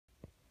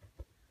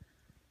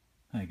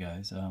Hey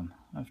guys,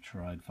 I've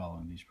tried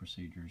following these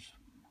procedures,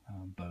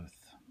 both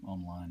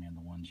online and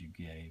the ones you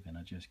gave, and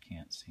I just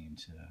can't seem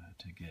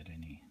to get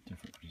any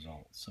different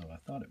results. So I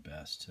thought it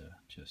best to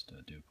just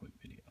do a quick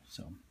video.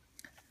 So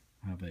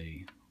I have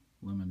a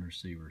Lemon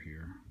receiver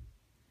here,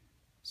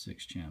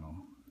 6-channel.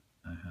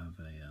 I have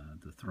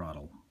the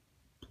throttle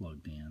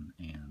plugged in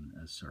and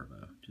a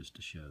servo, just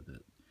to show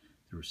that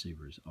the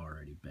receiver is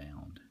already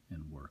bound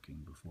and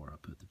working before I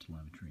put the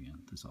telemetry in.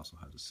 This also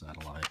has a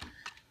satellite.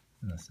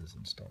 And this is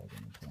installed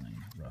in the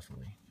plane,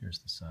 roughly. Here's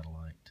the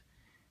satellite,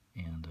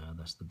 and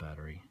that's the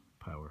battery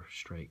power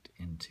straight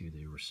into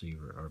the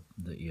receiver, or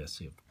the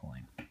ESC of the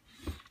plane.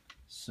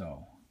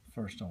 So,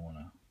 first I want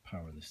to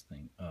power this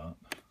thing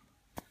up,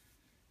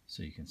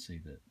 so you can see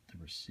that the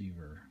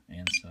receiver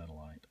and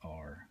satellite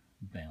are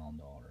bound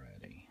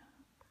already.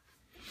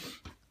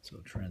 So,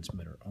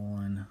 transmitter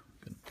on, I'm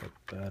going to put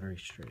the battery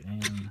straight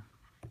in.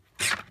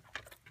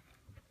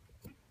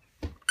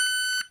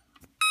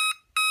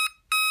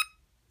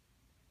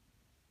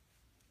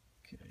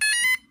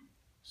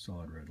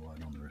 Solid red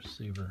light on the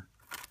receiver,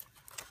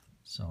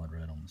 solid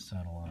red on the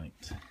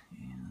satellite,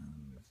 and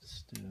move the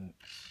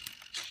sticks,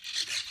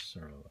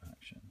 servo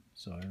action.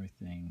 So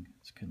everything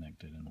is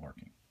connected and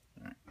working.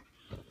 All right.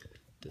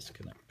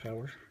 Disconnect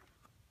power.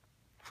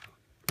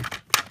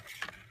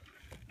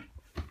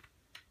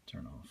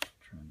 Turn off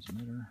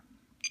transmitter.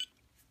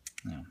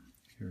 Now,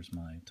 here's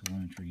my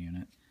telemetry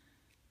unit.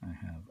 I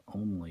have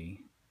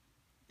only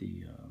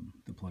the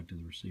plug to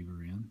the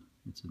receiver in.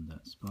 It's in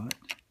that spot.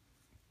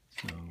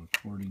 So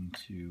according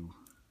to,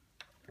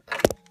 put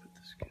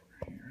this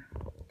camera here,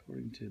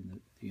 according to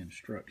the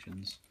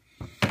instructions,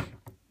 the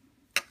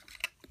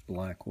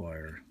black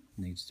wire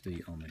needs to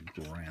be on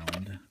the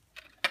ground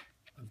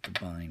of the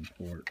bind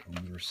port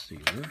on the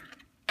receiver.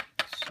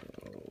 So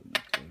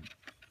plug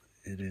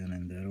it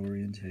in that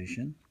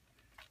orientation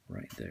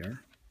right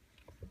there.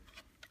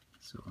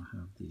 So I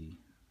have the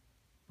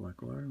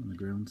black wire on the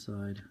ground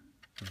side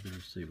of the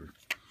receiver.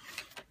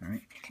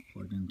 Alright,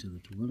 plugged into the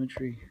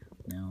telemetry.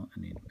 Now I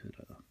need to put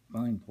a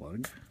bind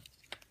plug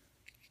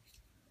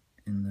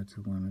in the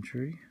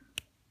telemetry.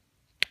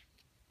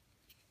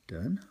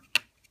 Done.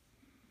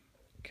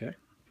 Okay.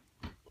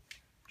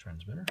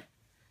 Transmitter.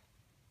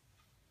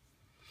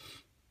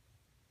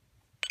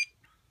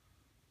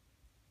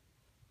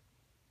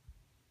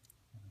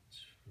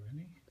 That's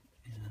ready.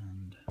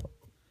 And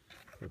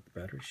put the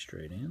battery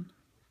straight in.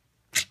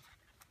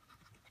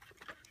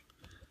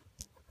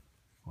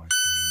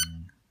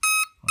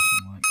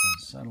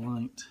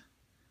 Satellite,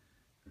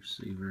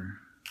 receiver,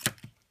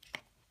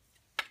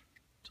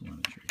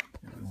 telemetry.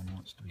 Everyone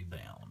wants to be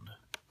bound.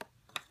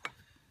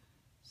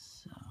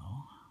 So,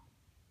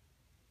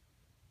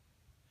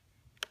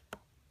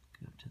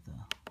 go to the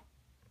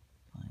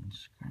line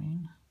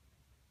screen.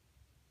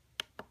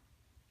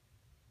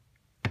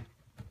 Get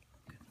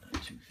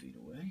that 2 feet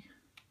away.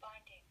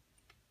 Binding.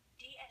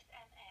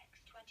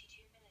 DSMX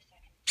 22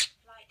 milliseconds.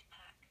 Flight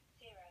pack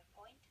 0.0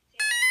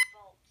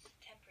 volts.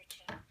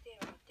 Temperature 0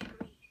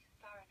 degrees.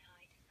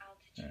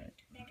 Alright,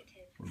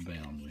 we're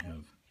bound. We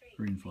have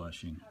green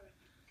flashing,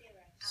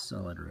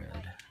 solid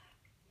red,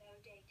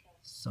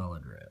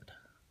 solid red.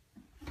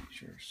 Make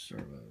sure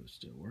servo is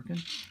still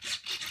working.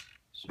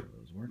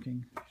 Servo's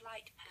working.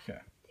 Okay.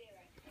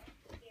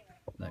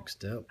 Next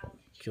step,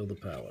 kill the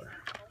power.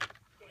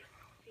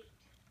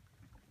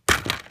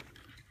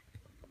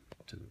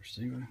 To the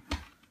receiver,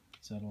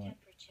 satellite.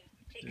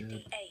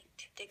 68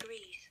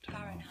 degrees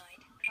Fahrenheit.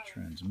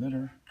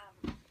 Transmitter.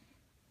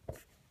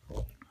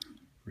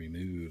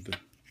 Remove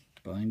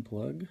bind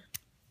plug.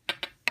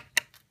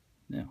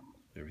 Now,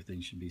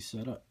 everything should be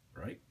set up,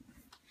 right?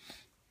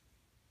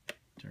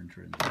 Turn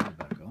transmitter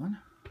back on.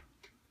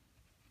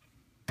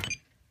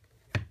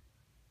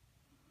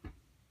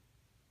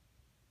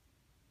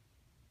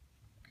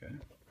 Okay.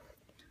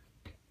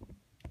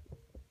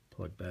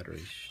 Plug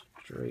battery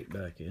straight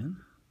back in.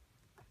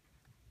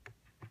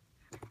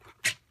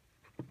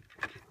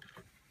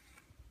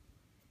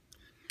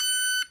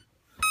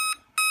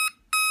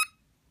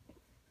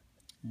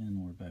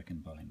 And we're back in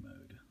bind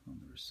mode on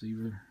the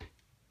receiver,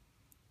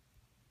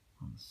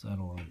 on the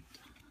satellite,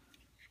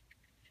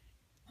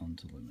 on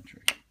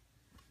telemetry.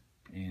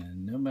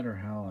 And no matter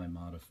how I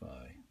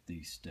modify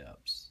these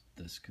steps,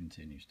 this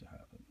continues to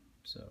happen.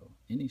 So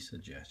any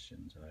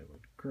suggestions I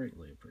would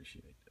greatly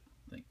appreciate.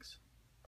 Thanks.